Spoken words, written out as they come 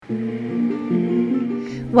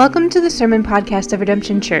Welcome to the Sermon Podcast of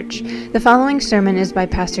Redemption Church. The following sermon is by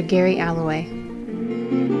Pastor Gary Alloway.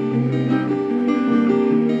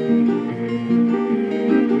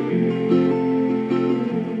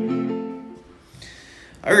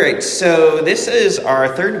 All right, so this is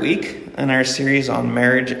our third week in our series on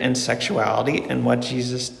marriage and sexuality and what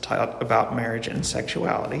Jesus taught about marriage and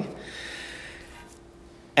sexuality.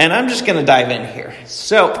 And I'm just going to dive in here.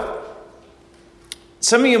 So,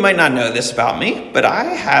 some of you might not know this about me, but I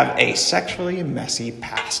have a sexually messy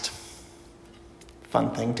past.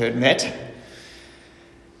 Fun thing to admit.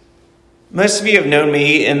 Most of you have known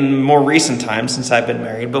me in more recent times since I've been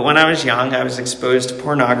married, but when I was young, I was exposed to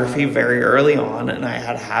pornography very early on, and I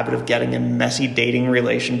had a habit of getting in messy dating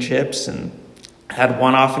relationships and had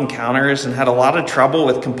one-off encounters and had a lot of trouble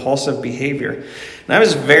with compulsive behavior. And I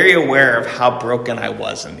was very aware of how broken I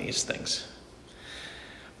was in these things,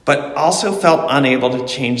 but also felt unable to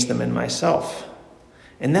change them in myself.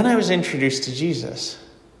 And then I was introduced to Jesus.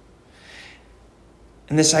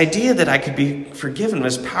 And this idea that I could be forgiven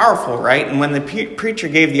was powerful, right? And when the preacher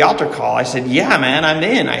gave the altar call, I said, yeah, man, I'm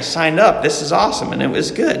in. I signed up. This is awesome. And it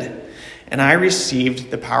was good. And I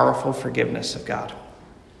received the powerful forgiveness of God.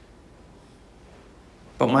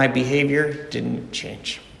 But my behavior didn't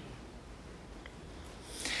change.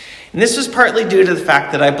 And this was partly due to the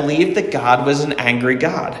fact that I believed that God was an angry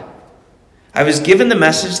God. I was given the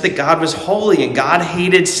message that God was holy and God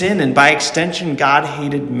hated sin, and by extension, God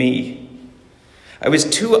hated me. I was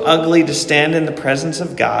too ugly to stand in the presence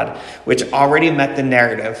of God, which already met the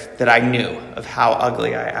narrative that I knew of how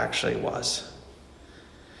ugly I actually was.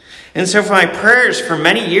 And so for my prayers for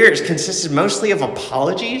many years consisted mostly of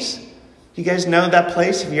apologies. You guys know that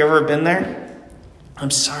place? Have you ever been there?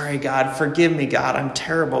 I'm sorry, God. Forgive me, God. I'm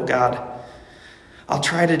terrible, God. I'll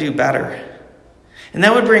try to do better. And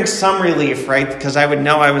that would bring some relief, right? Because I would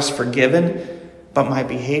know I was forgiven, but my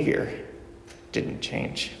behavior didn't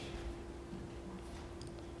change.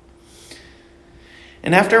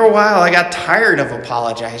 And after a while, I got tired of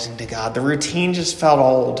apologizing to God. The routine just felt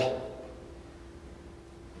old.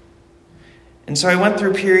 And so I went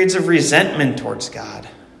through periods of resentment towards God.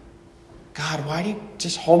 God, why do you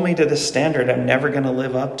just hold me to this standard I'm never going to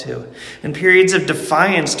live up to? And periods of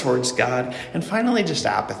defiance towards God. And finally, just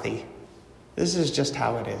apathy. This is just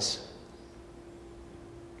how it is.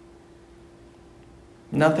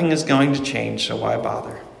 Nothing is going to change, so why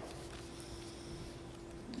bother?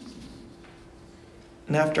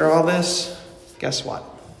 And after all this, guess what?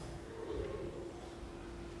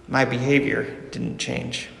 My behavior didn't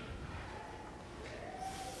change.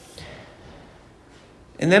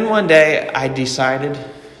 And then one day, I decided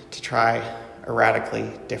to try a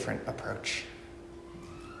radically different approach,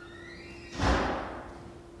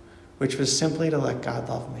 which was simply to let God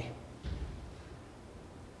love me.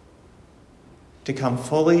 To come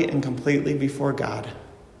fully and completely before God.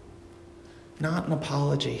 Not an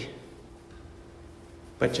apology,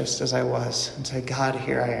 but just as I was, and say, God,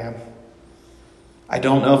 here I am. I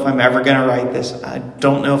don't know if I'm ever going to write this. I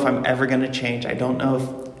don't know if I'm ever going to change. I don't know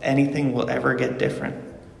if anything will ever get different.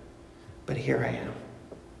 But here I am.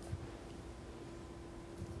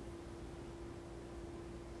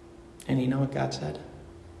 And you know what God said?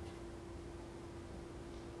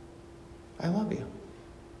 I love you.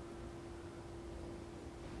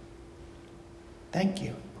 Thank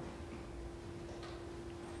you.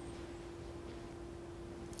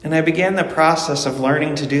 And I began the process of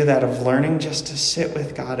learning to do that, of learning just to sit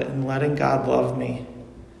with God and letting God love me.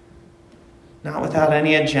 Not without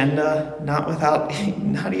any agenda,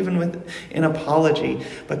 not even with an apology,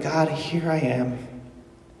 but God, here I am.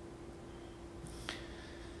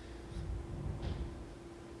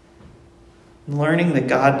 Learning that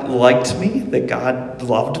God liked me, that God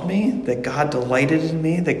loved me, that God delighted in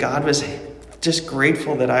me, that God was just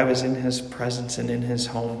grateful that I was in his presence and in his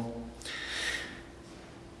home.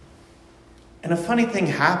 And a funny thing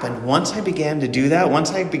happened. Once I began to do that,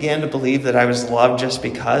 once I began to believe that I was loved just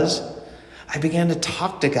because, I began to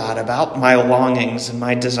talk to God about my longings and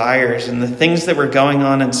my desires and the things that were going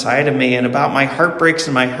on inside of me and about my heartbreaks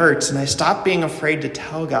and my hurts. And I stopped being afraid to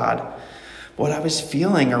tell God what I was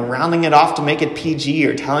feeling or rounding it off to make it PG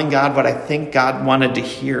or telling God what I think God wanted to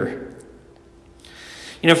hear.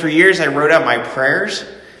 You know, for years I wrote out my prayers.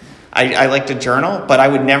 I like to journal, but I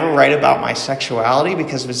would never write about my sexuality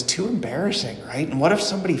because it was too embarrassing, right? And what if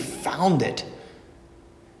somebody found it?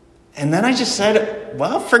 And then I just said,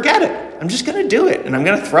 well, forget it. I'm just going to do it, and I'm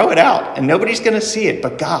going to throw it out, and nobody's going to see it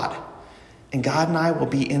but God. And God and I will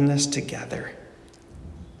be in this together.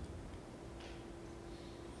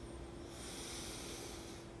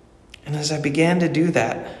 And as I began to do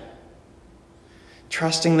that,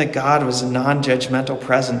 trusting that God was a non-judgmental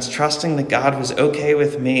presence, trusting that God was okay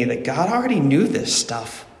with me, that God already knew this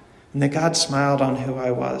stuff, and that God smiled on who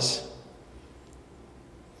I was.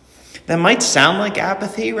 That might sound like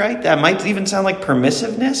apathy, right? That might even sound like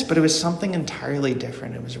permissiveness, but it was something entirely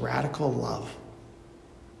different. It was radical love.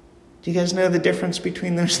 Do you guys know the difference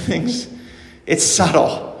between those things? It's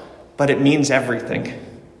subtle, but it means everything.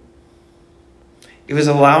 It was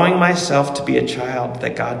allowing myself to be a child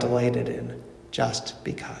that God delighted in just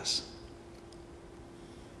because.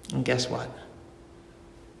 And guess what?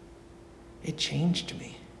 It changed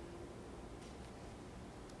me.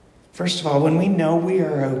 First of all, when we know we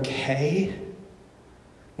are okay,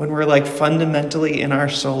 when we're like fundamentally in our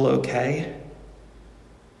soul okay,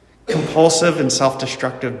 compulsive and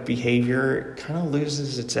self-destructive behavior kind of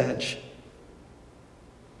loses its edge.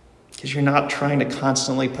 Because you're not trying to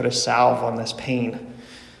constantly put a salve on this pain.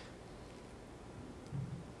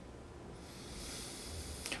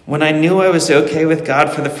 When I knew I was okay with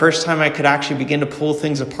God, for the first time I could actually begin to pull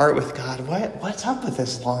things apart with God. What's up with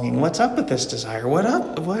this longing? What's up with this desire?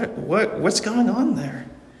 What's going on there?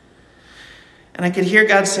 And I could hear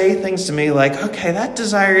God say things to me like, okay, that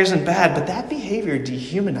desire isn't bad, but that behavior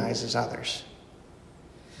dehumanizes others.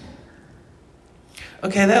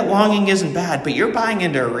 Okay, that longing isn't bad, but you're buying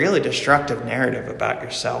into a really destructive narrative about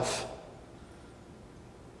yourself.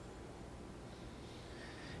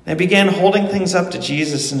 And I began holding things up to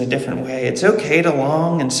Jesus in a different way. It's okay to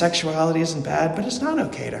long, and sexuality isn't bad, but it's not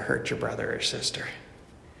okay to hurt your brother or sister.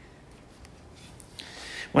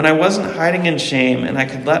 When I wasn't hiding in shame and I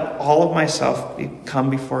could let all of myself come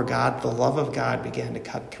before God, the love of God began to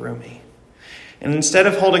cut through me. And instead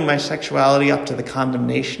of holding my sexuality up to the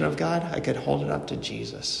condemnation of God, I could hold it up to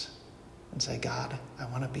Jesus and say, God, I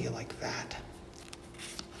want to be like that.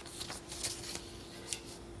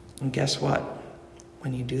 And guess what?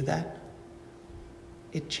 When you do that,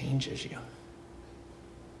 it changes you.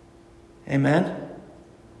 Amen?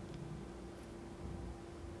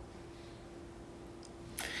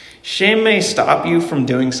 Shame may stop you from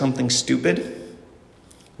doing something stupid.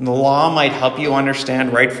 The law might help you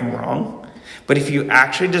understand right from wrong. But if you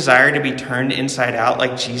actually desire to be turned inside out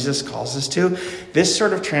like Jesus calls us to, this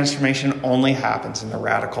sort of transformation only happens in the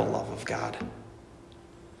radical love of God.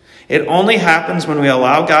 It only happens when we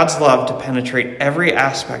allow God's love to penetrate every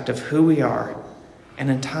aspect of who we are and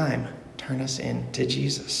in time turn us into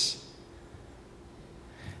Jesus.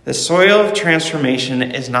 The soil of transformation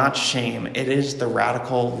is not shame. It is the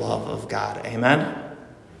radical love of God. Amen?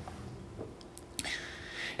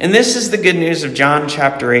 And this is the good news of John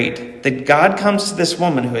chapter 8, that God comes to this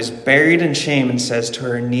woman who is buried in shame and says to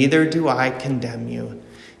her, neither do I condemn you.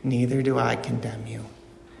 Neither do I condemn you.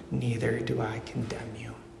 Neither do I condemn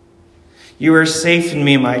you. You are safe in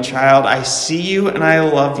me, my child. I see you and I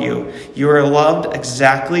love you. You are loved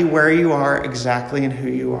exactly where you are, exactly in who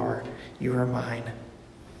you are. You are mine.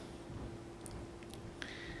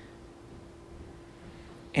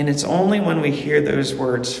 And it's only when we hear those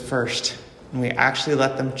words first, and we actually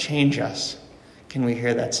let them change us, can we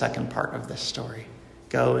hear that second part of this story.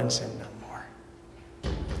 Go and sin no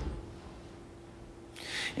more.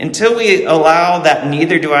 Until we allow that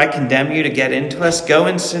neither do I condemn you to get into us, go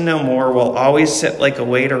and sin no more will always sit like a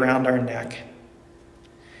weight around our neck.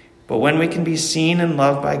 But when we can be seen and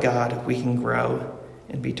loved by God, we can grow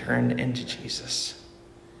and be turned into Jesus.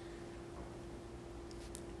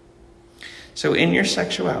 So in your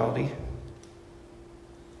sexuality,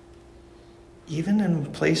 even in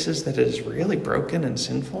places that is really broken and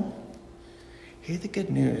sinful, hear the good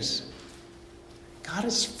news. God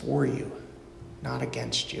is for you, not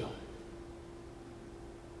against you.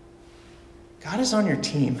 God is on your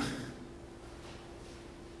team.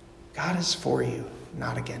 God is for you,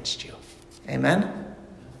 not against you. Amen?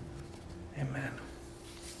 Amen.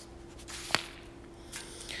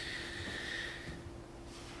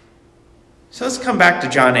 So let's come back to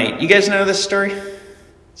John 8. You guys know this story?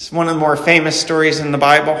 It's one of the more famous stories in the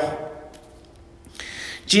Bible.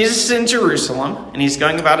 Jesus is in Jerusalem, and he's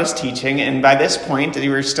going about his teaching, and by this point, we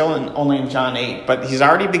were still only in John 8, but he's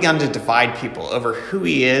already begun to divide people over who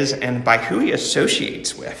he is and by who he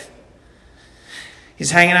associates with.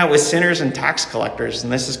 He's hanging out with sinners and tax collectors,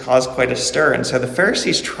 and this has caused quite a stir, and so the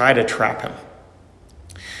Pharisees try to trap him.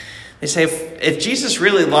 They say, if Jesus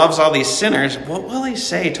really loves all these sinners, what will he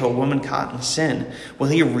say to a woman caught in sin? Will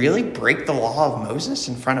he really break the law of Moses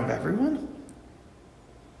in front of everyone?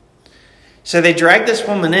 So they drag this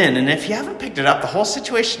woman in, and if you haven't picked it up, the whole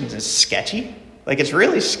situation is sketchy. Like, it's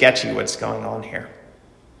really sketchy what's going on here.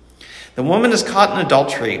 The woman is caught in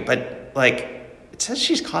adultery, but, it says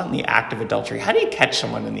she's caught in the act of adultery. How do you catch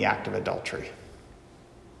someone in the act of adultery?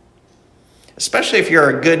 Especially if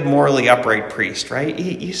you're a good, morally upright priest, right?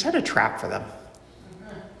 You set a trap for them.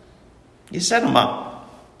 You set them up.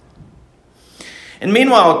 And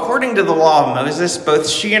meanwhile, according to the law of Moses, both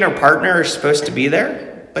she and her partner are supposed to be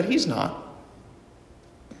there, but he's not.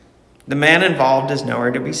 The man involved is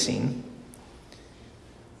nowhere to be seen.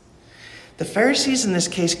 The Pharisees in this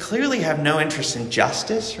case clearly have no interest in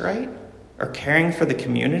justice, right? Or caring for the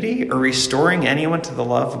community, or restoring anyone to the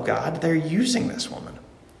love of God. They're using this woman.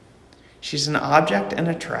 She's an object and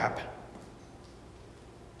a trap.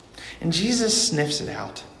 And Jesus sniffs it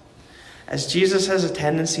out. As Jesus has a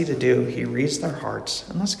tendency to do, he reads their hearts.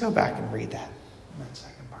 And let's go back and read that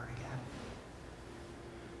second part again.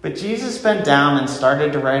 But Jesus bent down and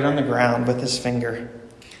started to write on the ground with his finger.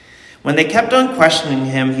 When they kept on questioning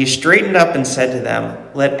him, he straightened up and said to them,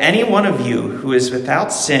 "Let any one of you who is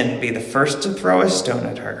without sin be the first to throw a stone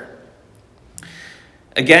at her."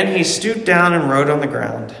 Again he stooped down and wrote on the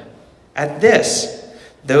ground. At this,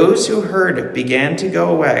 those who heard began to go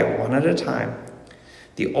away one at a time,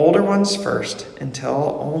 the older ones first,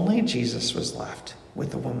 until only Jesus was left, with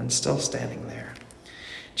the woman still standing there.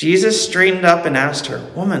 Jesus straightened up and asked her,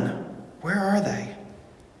 "Woman, where are they?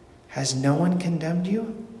 Has no one condemned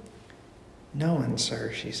you?" "No one,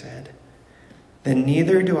 sir," she said. "Then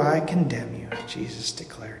neither do I condemn you," Jesus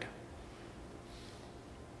declared.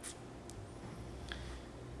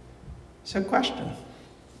 So, question.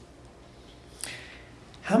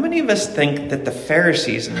 How many of us think that the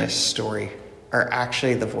Pharisees in this story are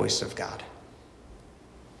actually the voice of God?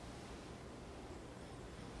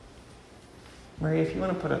 Maria, if you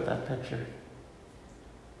want to put up that picture.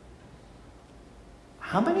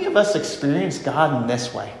 How many of us experience God in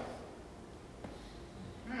this way?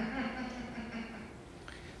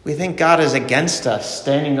 We think God is against us,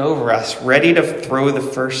 standing over us, ready to throw the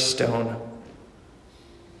first stone.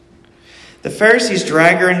 The Pharisees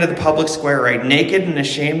drag her into the public square, right, naked and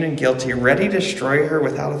ashamed and guilty, ready to destroy her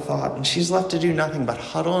without a thought. And she's left to do nothing but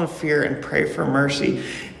huddle in fear and pray for mercy,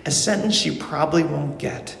 a sentence she probably won't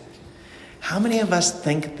get. How many of us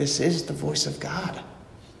think this is the voice of God?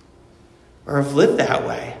 Or have lived that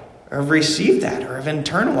way? Or have received that? Or have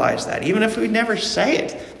internalized that? Even if we never say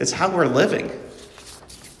it, that's how we're living.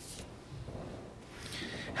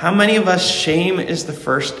 How many of us, shame is the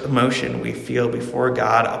first emotion we feel before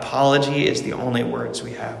God? Apology is the only words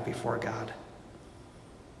we have before God.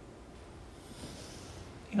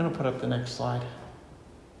 You want to put up the next slide?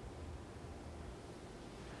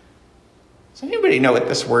 Does anybody know what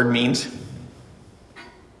this word means?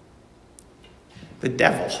 The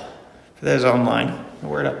devil. For those online, the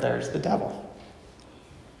word up there is the devil.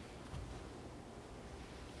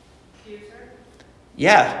 Accuser?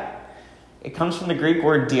 Yeah. It comes from the Greek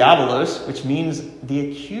word diabolos, which means the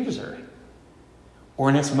accuser. Or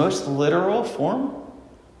in its most literal form,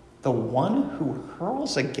 the one who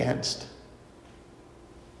hurls against.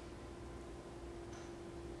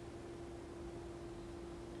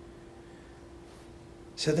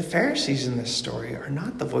 So the Pharisees in this story are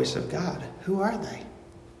not the voice of God. Who are they?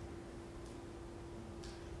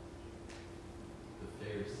 The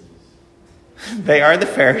Pharisees. They are the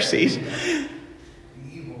Pharisees.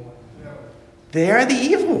 They are the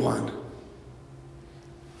evil one.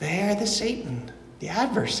 They are the Satan, the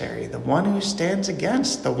adversary, the one who stands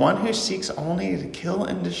against, the one who seeks only to kill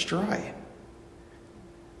and destroy.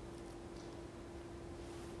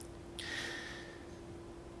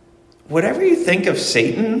 Whatever you think of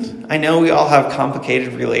Satan, I know we all have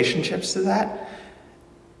complicated relationships to that.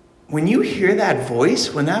 When you hear that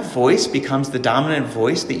voice, when that voice becomes the dominant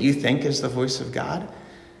voice that you think is the voice of God,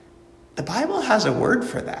 the Bible has a word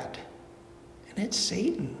for that. And it's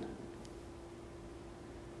Satan.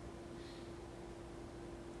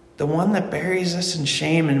 The one that buries us in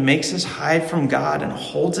shame and makes us hide from God and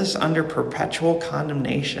holds us under perpetual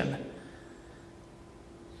condemnation.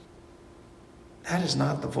 That is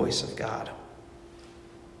not the voice of God.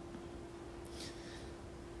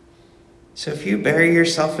 So if you bury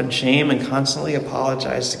yourself in shame and constantly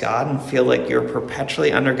apologize to God and feel like you're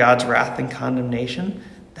perpetually under God's wrath and condemnation,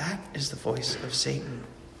 that is the voice of Satan.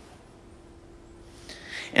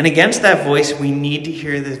 And against that voice, we need to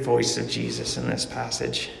hear the voice of Jesus in this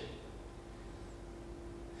passage.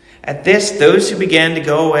 At this, those who began to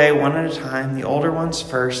go away one at a time, the older ones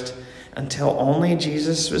first, until only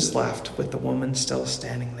Jesus was left with the woman still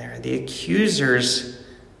standing there. The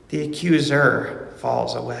accuser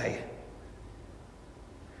falls away.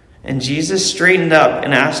 And Jesus straightened up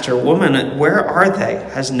and asked her, "Woman, where are they?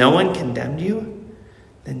 Has no one condemned you?"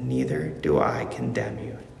 "Then neither do I condemn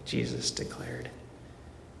you," Jesus declared.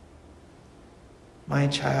 "My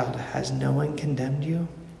child, has no one condemned you?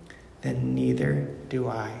 Then neither do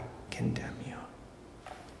I condemn you."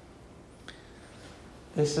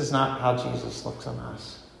 This is not how Jesus looks on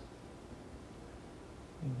us.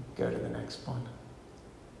 Go to the next one.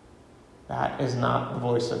 That is not the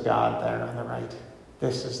voice of God there on the right.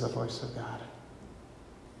 This is the voice of God.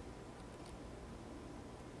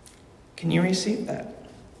 Can you receive that?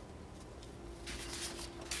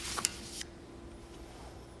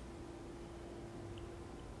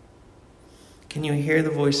 Can you hear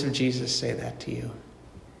the voice of Jesus say that to you?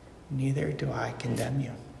 Neither do I condemn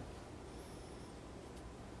you.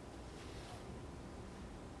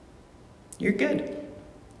 You're good.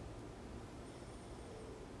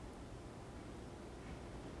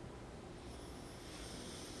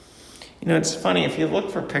 You know, it's funny, if you look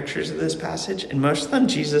for pictures of this passage, in most of them,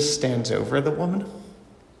 Jesus stands over the woman.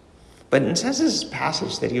 But it says in this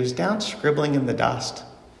passage that he was down scribbling in the dust.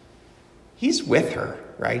 He's with her,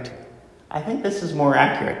 right? I think this is more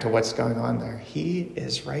accurate to what's going on there. He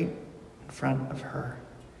is right in front of her.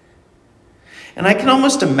 And I can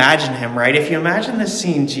almost imagine him, right? If you imagine this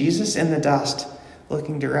scene, Jesus in the dust,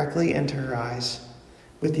 looking directly into her eyes,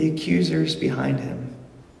 with the accusers behind him.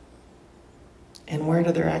 And where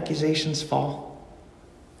do their accusations fall?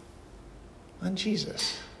 On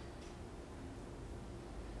Jesus.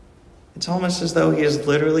 It's almost as though he is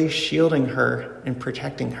literally shielding her and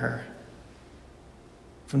protecting her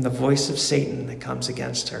from the voice of Satan that comes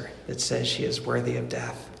against her, that says she is worthy of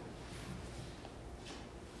death.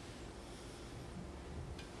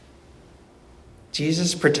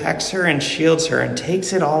 Jesus protects her and shields her and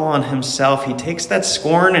takes it all on himself. He takes that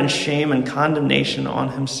scorn and shame and condemnation on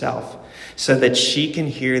himself so that she can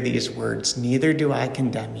hear these words, neither do I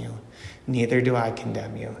condemn you, neither do I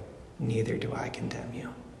condemn you, neither do I condemn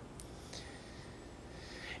you.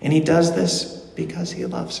 And he does this because he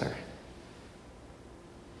loves her.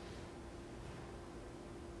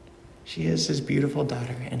 She is his beautiful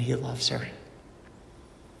daughter, and he loves her.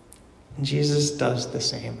 And Jesus does the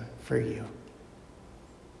same for you.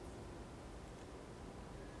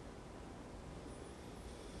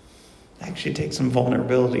 It actually takes some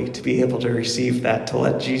vulnerability to be able to receive that, to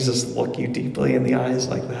let Jesus look you deeply in the eyes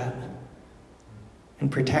like that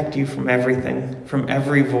and protect you from everything, from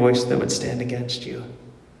every voice that would stand against you.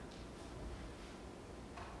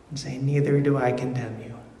 And say, neither do I condemn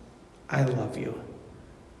you. I love you.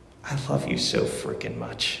 I love you so freaking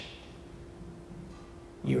much.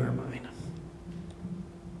 You are mine.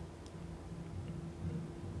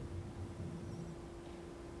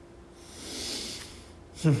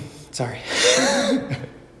 Sorry.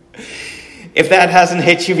 If that hasn't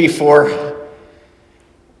hit you before,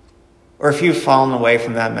 or if you've fallen away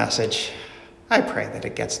from that message, I pray that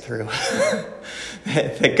it gets through.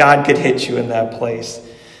 That God could hit you in that place.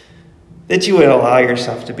 That you would allow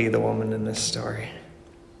yourself to be the woman in this story.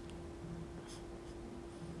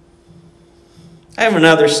 I have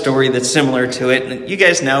another story that's similar to it. And you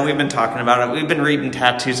guys know, we've been talking about it. We've been reading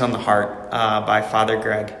Tattoos on the Heart by Father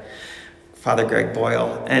Greg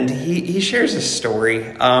Boyle. And he shares a story.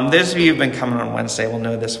 Those of you who've been coming on Wednesday will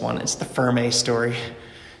know this one. It's the Ferme story.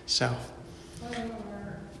 So,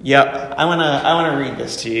 yep, I want to read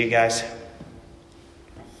this to you guys.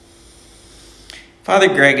 Father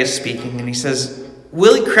Greg is speaking, and he says,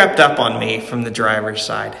 Willie crept up on me from the driver's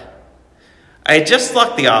side. I had just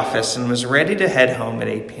locked the office and was ready to head home at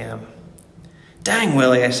 8 p.m. Dang,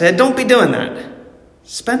 Willie, I said, don't be doing that.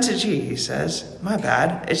 Spencer G, he says, my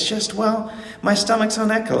bad. It's just, well, my stomach's on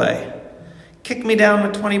Echolay. Kick me down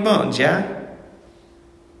with 20 bones, yeah?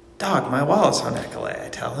 Dog, my wallet's on Echolay, I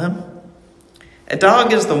tell him. A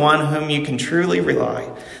dog is the one whom you can truly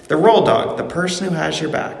rely. The roll dog, the person who has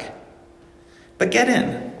your back. But get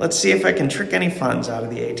in. Let's see if I can trick any funds out of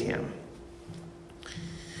the ATM.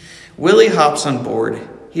 Willie hops on board.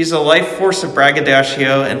 He's a life force of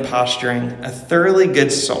braggadocio and posturing, a thoroughly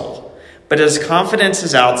good soul. But his confidence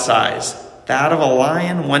is outsized, that of a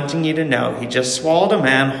lion wanting you to know he just swallowed a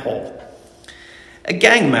man whole. A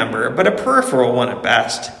gang member, but a peripheral one at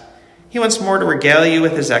best. He wants more to regale you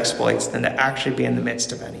with his exploits than to actually be in the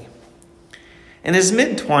midst of any. In his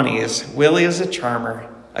mid-20s, Willie is a charmer,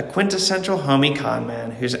 a quintessential homie con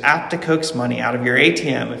man who's apt to coax money out of your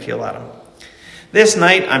ATM if you let him. This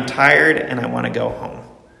night, I'm tired and I want to go home.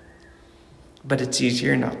 But it's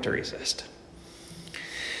easier not to resist.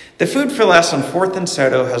 The Food for Less on 4th and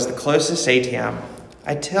Soto has the closest ATM.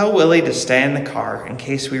 I tell Willie to stay in the car in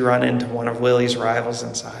case we run into one of Willie's rivals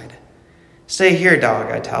inside. Stay here,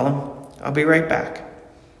 dog, I tell him. I'll be right back.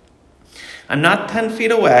 I'm not 10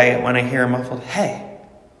 feet away when I hear a muffled, hey.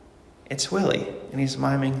 It's Willie, and he's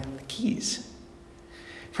miming the keys.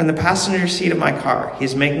 From the passenger seat of my car,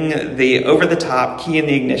 he's making the over-the-top key in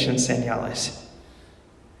the ignition señales.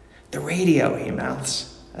 The radio, he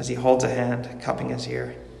mouths. as he holds a hand, cupping his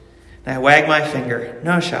ear. And I wag my finger,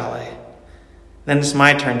 "No, Shale." Then it's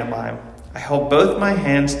my turn to mime. I hold both my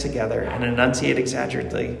hands together and enunciate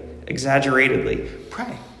exaggeratedly,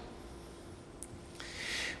 "Pray."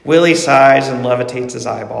 Willie sighs and levitates his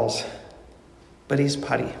eyeballs, but he's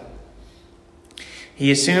putty. He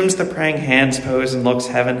assumes the praying hands pose and looks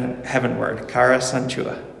heavenward, Kara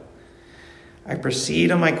Sanchua. I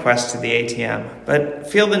proceed on my quest to the ATM, but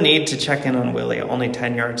feel the need to check in on Willie only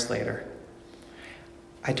 10 yards later.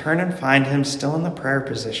 I turn and find him still in the prayer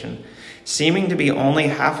position, seeming to be only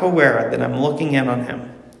half aware that I'm looking in on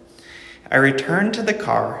him. I return to the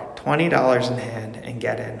car, $20 in hand, and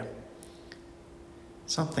get in.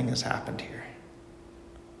 Something has happened here.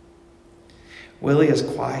 Willie is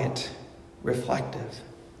quiet, reflective,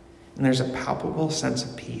 and there's a palpable sense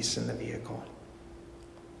of peace in the vehicle.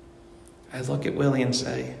 I look at Willie and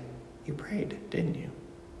say, "You prayed, didn't you?"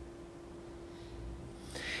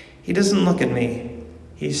 He doesn't look at me.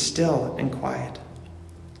 He's still and quiet.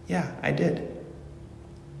 "Yeah, I did."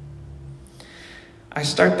 I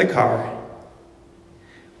start the car.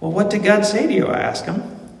 "Well, what did God say to you?" I ask him.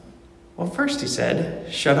 "Well, first he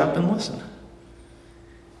said, 'Shut up and listen.'"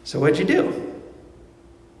 "So what'd you do?"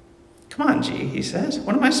 "Come on, G," he says.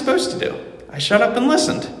 "What am I supposed to do?" "I shut up and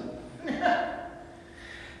listened."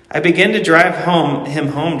 I begin to drive him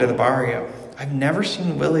home to the barrio. I've never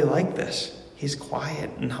seen Willie like this. He's quiet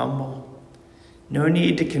and humble. No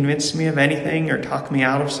need to convince me of anything or talk me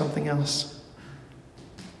out of something else.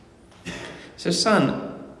 "So,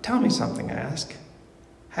 son, tell me something," I ask.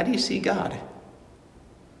 "How do you see God?"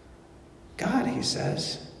 "God," he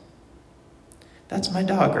says, "that's my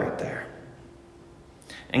dog right there."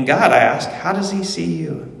 "And God," I ask, "how does he see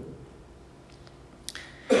you?"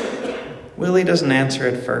 Willie doesn't answer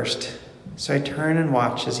at first, so I turn and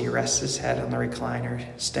watch as he rests his head on the recliner,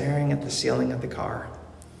 staring at the ceiling of the car.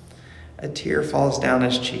 A tear falls down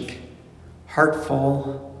his cheek, heart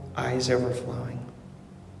full, eyes overflowing.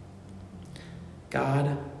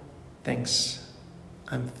 God thinks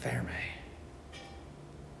I'm ferme.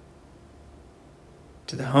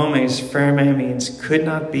 To the homies, ferme means could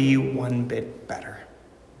not be one bit better.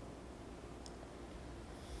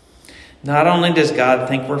 Not only does God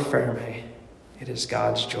think we're ferme, it is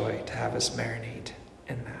God's joy to have us marinate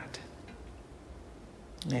in that.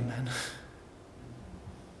 Amen.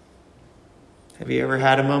 Have you ever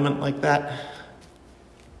had a moment like that?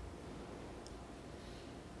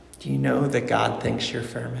 Do you know that God thinks you're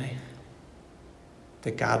ferme?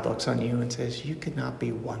 That God looks on you and says, you could not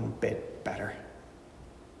be one bit better.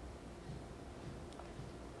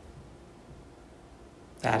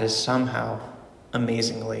 That is somehow,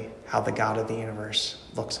 amazingly, how the God of the universe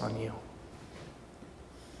looks on you.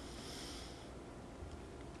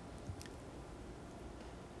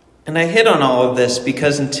 And I hit on all of this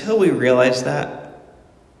because until we realize that,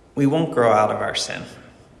 we won't grow out of our sin.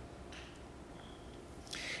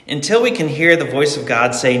 Until we can hear the voice of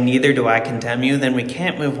God say, "Neither do I condemn you," then we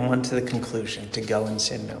can't move on to the conclusion to go and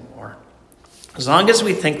sin no more. As long as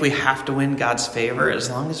we think we have to win God's favor, as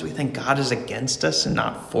long as we think God is against us and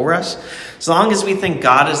not for us, as long as we think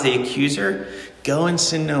God is the accuser, go and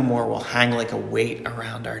sin no more will hang like a weight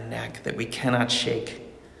around our neck that we cannot shake.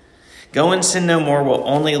 Go and sin no more will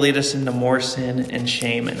only lead us into more sin and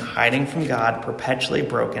shame and hiding from God, perpetually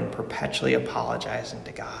broken, perpetually apologizing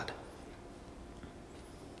to God.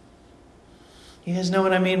 You guys know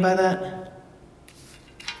what I mean by that?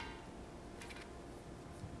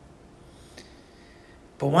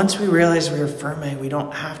 But once we realize we are ferme, we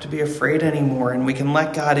don't have to be afraid anymore, and we can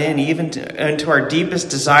let God in, even into our deepest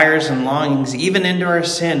desires and longings, even into our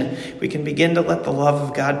sin. We can begin to let the love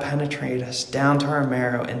of God penetrate us down to our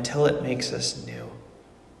marrow until it makes us new.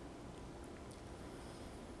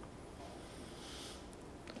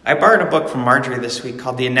 I borrowed a book from Marjorie this week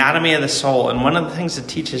called The Anatomy of the Soul, and one of the things it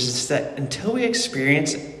teaches is that until we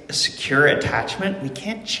experience a secure attachment, we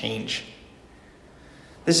can't change.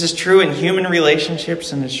 This is true in human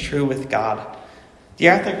relationships, and it's true with God.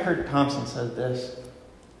 The author Kurt Thompson says this: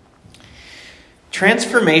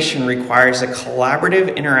 transformation requires a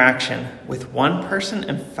collaborative interaction with one person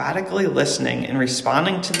emphatically listening and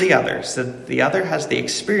responding to the other so that the other has the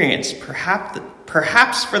experience,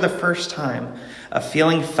 perhaps for the first time, of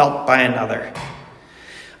feeling felt by another.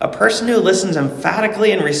 A person who listens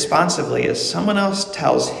emphatically and responsively as someone else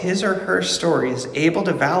tells his or her story is able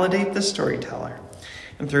to validate the storyteller,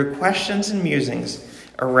 and through questions and musings,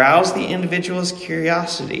 arouse the individual's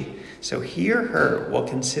curiosity so he or her will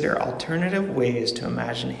consider alternative ways to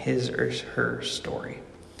imagine his or her story.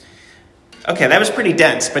 Okay, that was pretty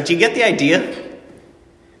dense, but do you get the idea?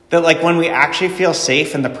 That like when we actually feel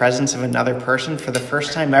safe in the presence of another person, for the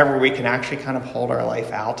first time ever, we can actually kind of hold our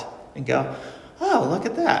life out and go, oh, look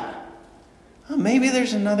at that. Oh, maybe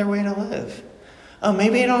there's another way to live. Oh,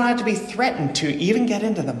 maybe I don't have to be threatened to even get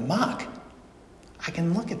into the muck. I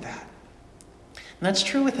can look at that. And that's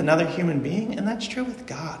true with another human being, and that's true with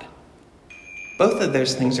God. Both of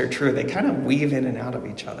those things are true. They kind of weave in and out of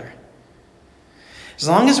each other. As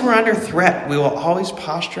long as we're under threat, we will always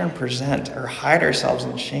posture and present or hide ourselves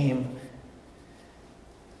in shame.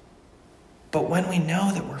 But when we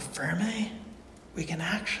know that we're firm, we can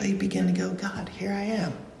actually begin to go, God, here I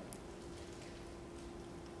am.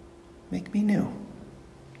 Make me new.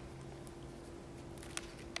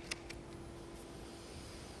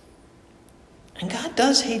 And God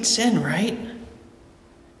does hate sin, right?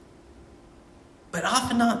 But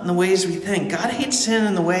often not in the ways we think. God hates sin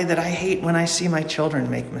in the way that I hate when I see my children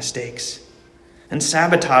make mistakes and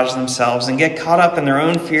sabotage themselves and get caught up in their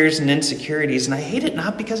own fears and insecurities. And I hate it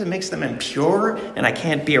not because it makes them impure and I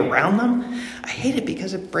can't be around them. I hate it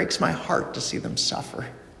because it breaks my heart to see them suffer.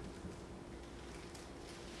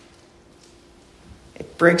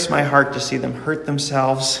 It breaks my heart to see them hurt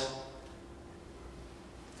themselves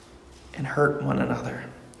and hurt one another,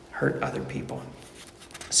 hurt other people.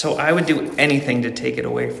 So I would do anything to take it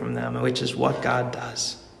away from them, which is what God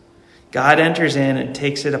does. God enters in and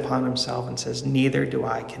takes it upon himself and says, neither do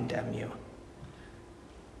I condemn you.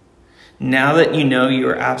 Now that you know you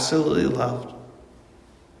are absolutely loved,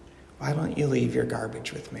 why don't you leave your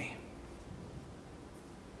garbage with me?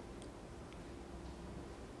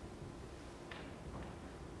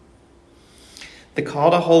 The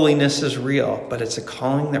call to holiness is real, but it's a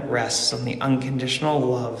calling that rests on the unconditional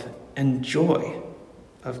love and joy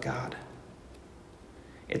of God.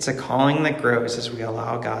 It's a calling that grows as we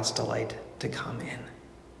allow God's delight to come in.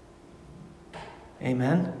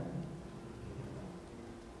 Amen?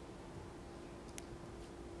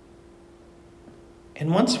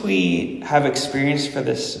 And once we have experience for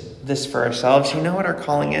this for ourselves, you know what our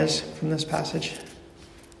calling is from this passage?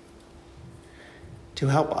 To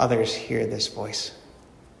help others hear this voice.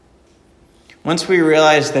 Once we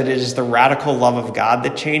realize that it is the radical love of God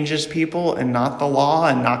that changes people and not the law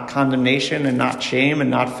and not condemnation and not shame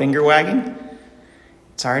and not finger wagging,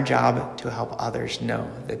 it's our job to help others know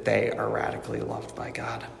that they are radically loved by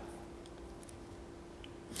God.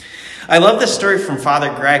 I love this story from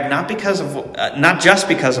Father Greg, not just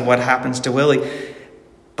because of what happens to Willie,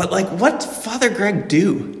 but like what Father Greg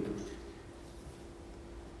do?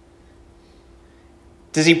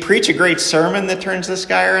 Does he preach a great sermon that turns this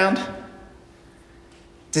guy around?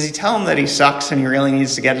 Does he tell him that he sucks and he really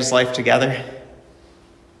needs to get his life together? In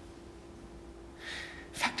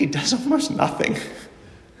fact, he does almost nothing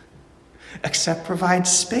except provide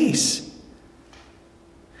space.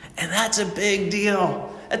 And that's a big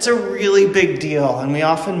deal. That's a really big deal, and we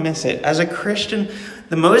often miss it. As a Christian,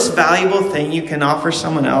 the most valuable thing you can offer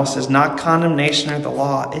someone else is not condemnation or the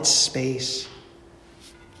law, it's space.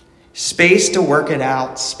 Space to work it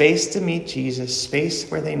out, space to meet Jesus, space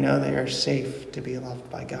where they know they are safe to be loved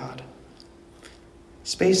by God.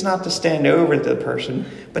 Space not to stand over the person,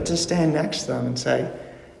 but to stand next to them and say,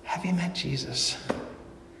 have you met Jesus?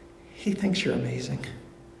 He thinks you're amazing.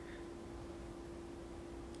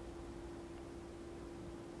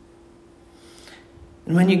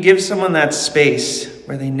 And when you give someone that space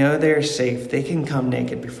where they know they're safe, they can come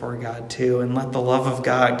naked before God too and let the love of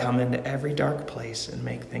God come into every dark place and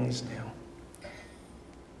make things new.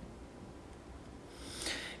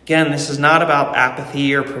 Again, this is not about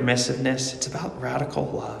apathy or permissiveness. It's about radical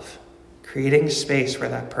love, creating space where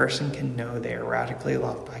that person can know they are radically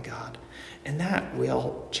loved by God. And that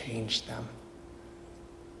will change them.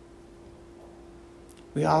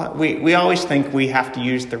 We always think we have to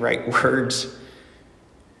use the right words.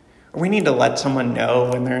 Or we need to let someone know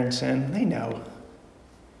when they're in sin. They know.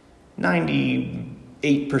 98%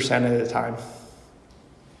 of the time.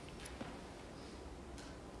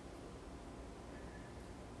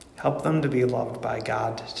 Help them to be loved by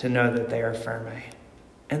God, to know that they are firm,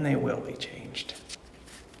 and they will be changed.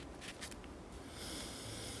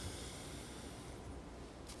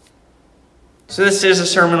 So this is a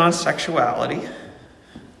sermon on sexuality.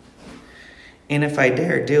 And if I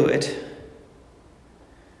dare do it,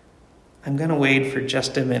 I'm going to wade for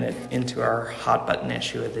just a minute into our hot button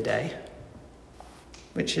issue of the day,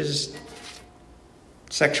 which is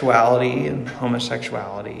sexuality and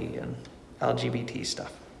homosexuality and LGBT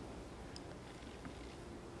stuff.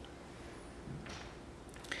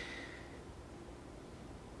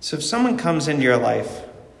 So if someone comes into your life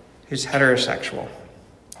who's heterosexual,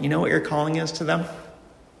 you know what your calling is to them?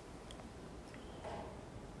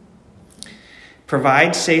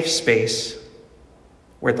 Provide safe space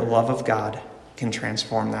where the love of God can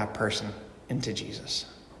transform that person into Jesus.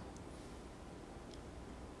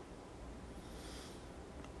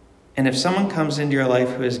 And if someone comes into your life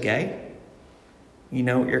who is gay, you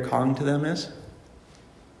know what your calling to them is?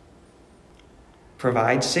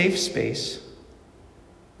 Provide safe space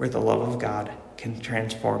where the love of God can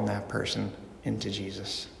transform that person into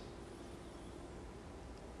Jesus.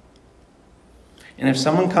 And if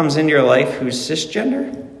someone comes into your life who's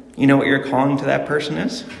cisgender, you know what your calling to that person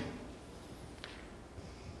is?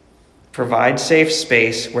 Provide safe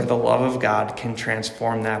space where the love of God can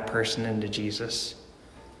transform that person into Jesus.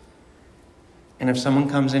 And if someone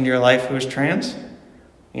comes into your life who is trans,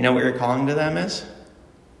 you know what your calling to them is?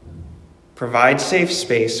 Provide safe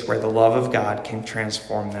space where the love of God can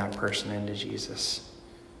transform that person into Jesus.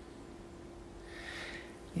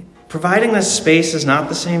 Providing this space is not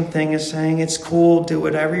the same thing as saying it's cool, do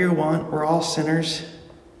whatever you want, we're all sinners.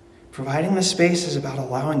 Providing the space is about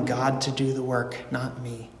allowing God to do the work, not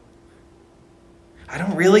me. I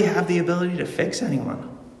don't really have the ability to fix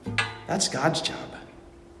anyone. That's God's job.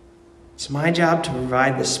 It's my job to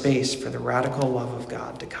provide the space for the radical love of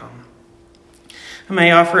God to come. I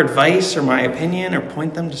may offer advice or my opinion or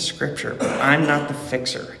point them to Scripture, but I'm not the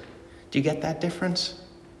fixer. Do you get that difference?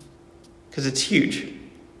 Because it's huge.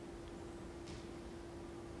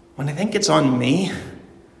 When I think it's on me,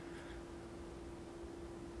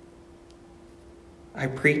 I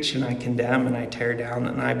preach and I condemn and I tear down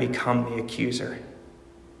and I become the accuser.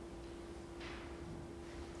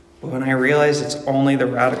 But when I realize it's only the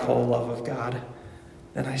radical love of God,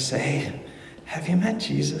 then I say, have you met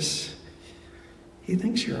Jesus? He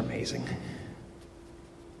thinks you're amazing.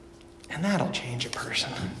 And that'll change a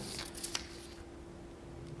person.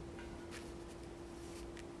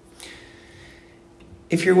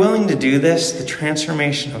 If you're willing to do this, the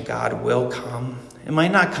transformation of God will come. It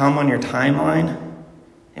might not come on your timeline.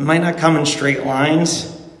 It might not come in straight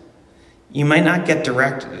lines. You might not get to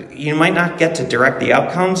direct the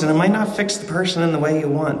outcomes, and it might not fix the person in the way you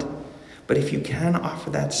want. But if you can offer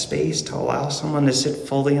that space to allow someone to sit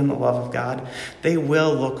fully in the love of God, they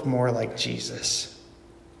will look more like Jesus.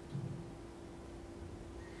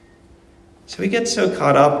 So we get so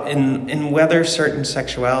caught up in whether certain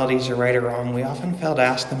sexualities are right or wrong, we often fail to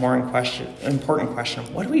ask the more important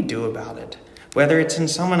question, what do we do about it? Whether it's in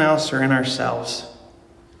someone else or in ourselves.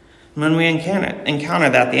 And when we encounter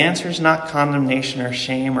that, the answer is not condemnation or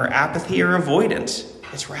shame or apathy or avoidance.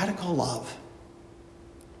 It's radical love.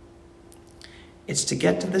 It's to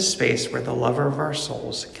get to this space where the lover of our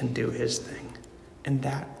souls can do his thing. And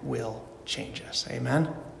that will change us.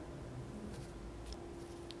 Amen?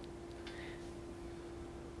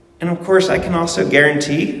 And of course, I can also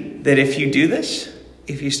guarantee that if you do this,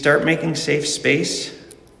 if you start making safe space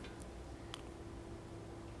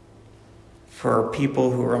for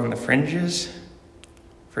people who are on the fringes,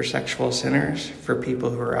 for sexual sinners, for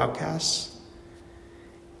people who are outcasts,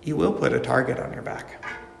 you will put a target on your back.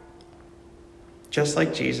 Just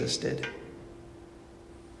like Jesus did.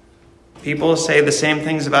 People say the same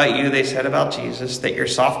things about you they said about Jesus, that you're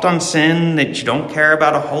soft on sin, that you don't care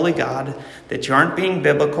about a holy God, that you aren't being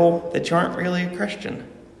biblical, that you aren't really a Christian.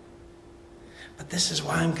 But this is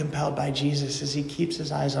why I'm compelled by Jesus, is he keeps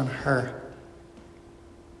his eyes on her.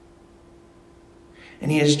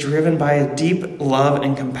 And he is driven by a deep love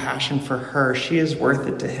and compassion for her. She is worth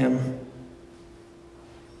it to him.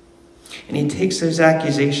 And he takes those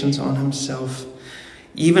accusations on himself.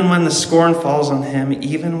 Even when the scorn falls on him,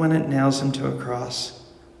 even when it nails him to a cross,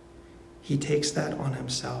 he takes that on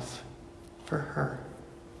himself for her.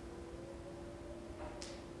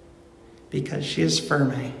 Because she is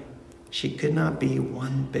firme, she could not be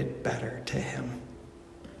one bit better to him.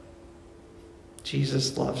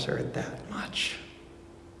 Jesus loves her that much.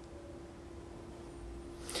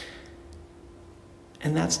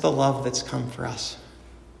 And that's the love that's come for us.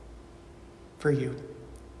 For you.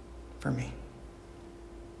 For me.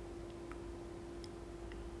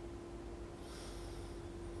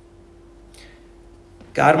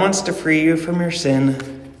 God wants to free you from your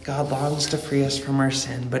sin. God longs to free us from our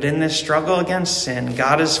sin. But in this struggle against sin,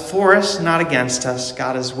 God is for us, not against us.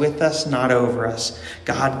 God is with us, not over us.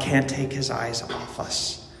 God can't take his eyes off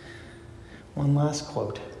us. One last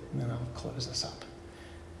quote, and then I'll close this up.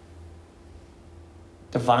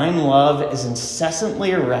 Divine love is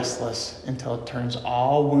incessantly restless until it turns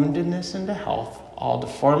all woundedness into health, all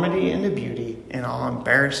deformity into beauty, and all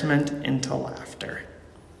embarrassment into laughter.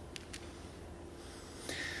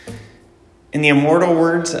 In the immortal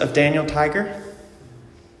words of Daniel Tiger,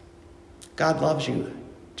 God loves you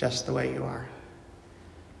just the way you are.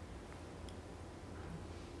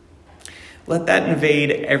 Let that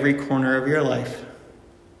invade every corner of your life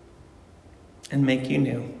and make you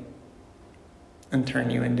new and turn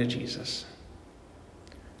you into Jesus.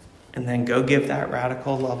 And then go give that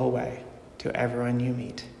radical love away to everyone you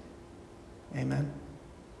meet. Amen.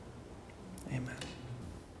 Amen.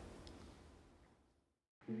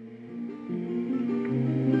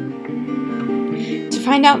 To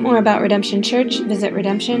find out more about Redemption Church, visit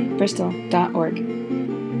redemptionbristol.org.